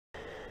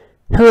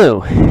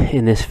Hello,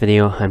 in this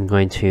video I'm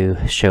going to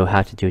show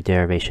how to do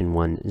derivation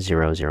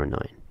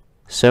 1009.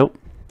 So,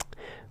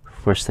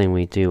 first thing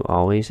we do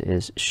always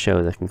is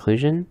show the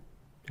conclusion.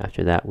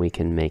 After that we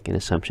can make an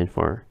assumption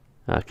for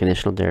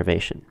conditional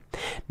derivation.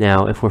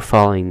 Now if we're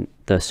following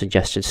the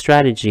suggested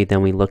strategy,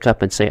 then we look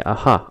up and say,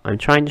 aha, I'm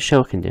trying to show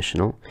a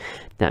conditional.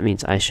 That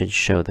means I should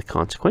show the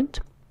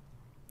consequent.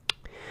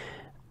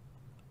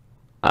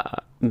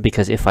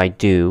 Because if I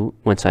do,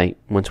 once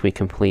we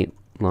complete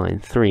line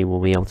 3,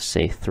 we'll be able to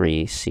say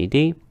 3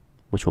 CD,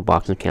 which will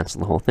box and cancel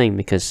the whole thing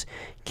because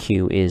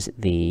Q is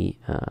the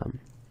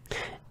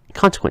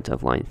consequent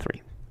of line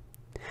 3.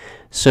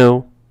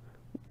 So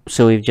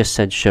we've just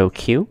said show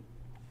Q.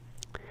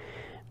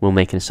 We'll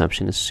make an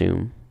assumption,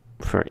 assume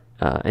for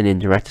an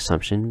indirect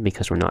assumption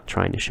because we're not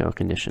trying to show a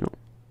conditional.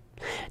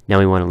 Now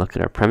we want to look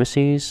at our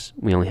premises.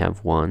 We only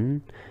have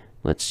one.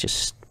 Let's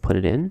just put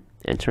it in,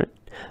 enter it,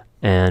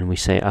 and we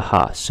say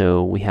aha.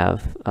 So we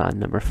have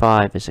number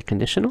 5 is a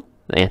conditional.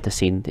 The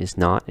antecedent is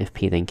not if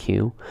P then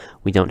Q.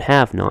 We don't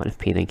have not if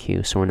P then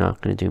Q, so we're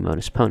not going to do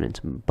modus ponens.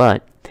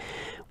 But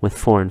with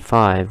 4 and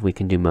 5, we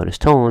can do modus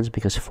tollens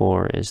because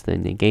 4 is the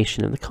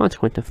negation of the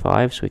consequent of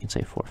 5, so we can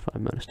say 4,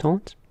 5 modus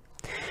tollens.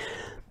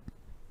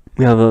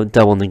 We have a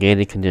double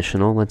negated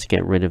conditional. Let's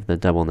get rid of the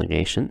double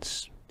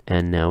negations.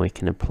 And now we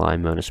can apply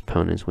modus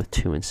ponens with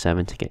 2 and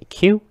 7 to get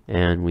Q,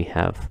 and we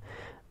have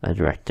a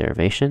direct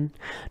derivation.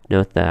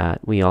 Note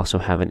that we also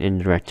have an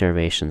indirect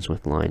derivations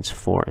with lines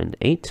 4 and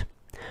 8.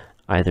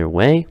 Either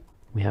way,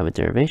 we have a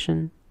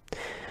derivation.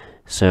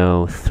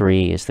 So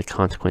 3 is the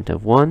consequent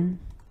of 1,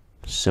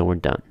 so we're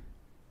done.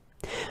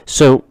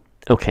 So,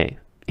 okay,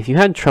 if you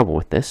had trouble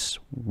with this,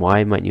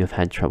 why might you have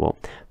had trouble?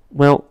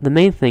 Well, the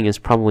main thing is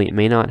probably it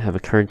may not have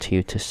occurred to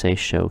you to say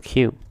show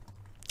Q.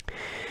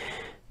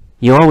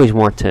 You always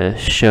want to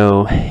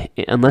show,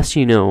 unless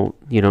you know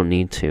you don't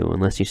need to,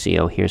 unless you see,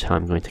 oh, here's how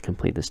I'm going to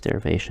complete this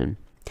derivation.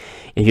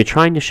 If you're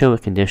trying to show a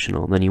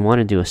conditional, then you want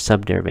to do a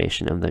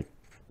subderivation of the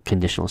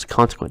conditional's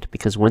consequent,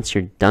 because once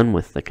you're done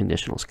with the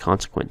conditional's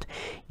consequent,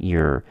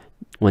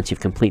 once you've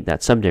complete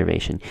that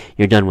subderivation,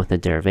 you're done with the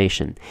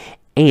derivation.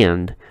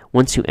 And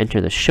once you enter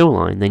the show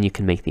line, then you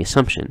can make the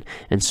assumption.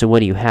 And so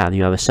what do you have?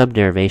 You have a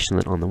subderivation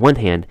that on the one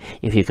hand,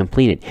 if you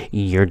complete it,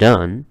 you're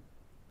done.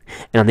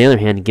 And on the other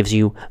hand, it gives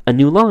you a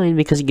new line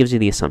because it gives you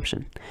the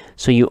assumption.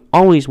 So you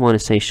always want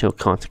to say show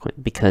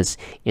consequent because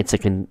it's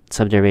a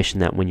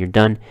subderivation that when you're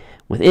done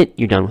with it,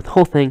 you're done with the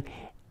whole thing.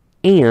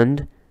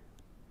 And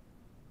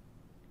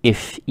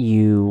it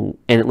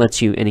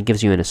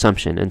gives you an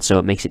assumption, and so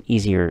it makes it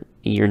easier.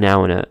 You're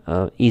now in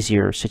a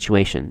easier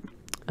situation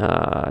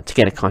to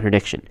get a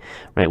contradiction,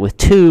 right? With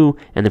 2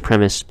 and the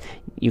premise,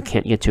 you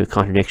can't get to a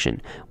contradiction.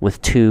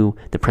 With 2,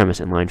 the premise,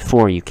 and line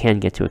 4, you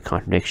can get to a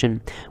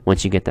contradiction.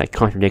 Once you get that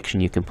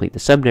contradiction, you complete the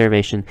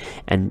subderivation,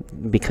 and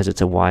because it's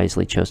a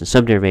wisely chosen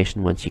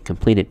subderivation, once you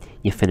complete it,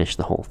 you finish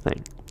the whole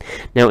thing.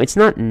 Now, it's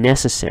not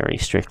necessary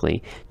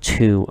strictly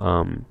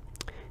to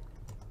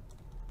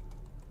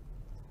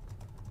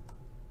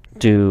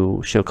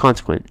do show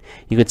consequent.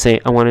 You could say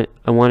I want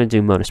to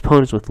do modus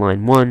ponens with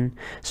line 1,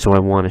 so I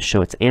want to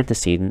show its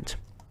antecedent.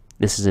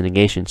 This is a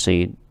negation, so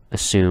you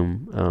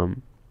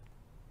assume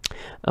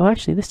oh,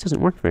 actually this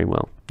doesn't work very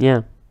well.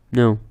 Yeah,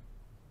 no.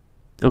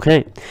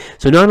 Okay,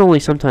 so not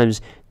only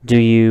sometimes do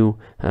you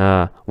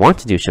want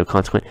to do show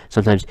consequent,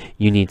 sometimes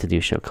you need to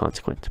do show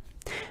consequent.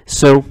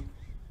 So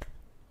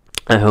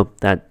I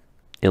hope that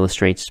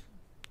illustrates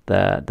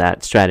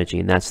that strategy,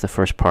 and that's the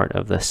first part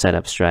of the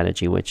setup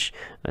strategy, which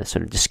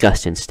sort of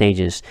discussed in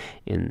stages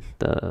in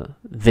the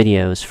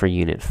videos for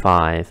Unit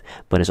 5,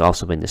 but has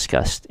also been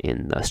discussed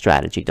in the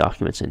strategy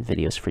documents and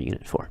videos for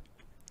Unit 4.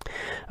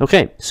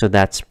 Okay, so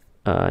that's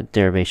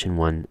derivation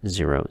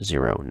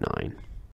 1009.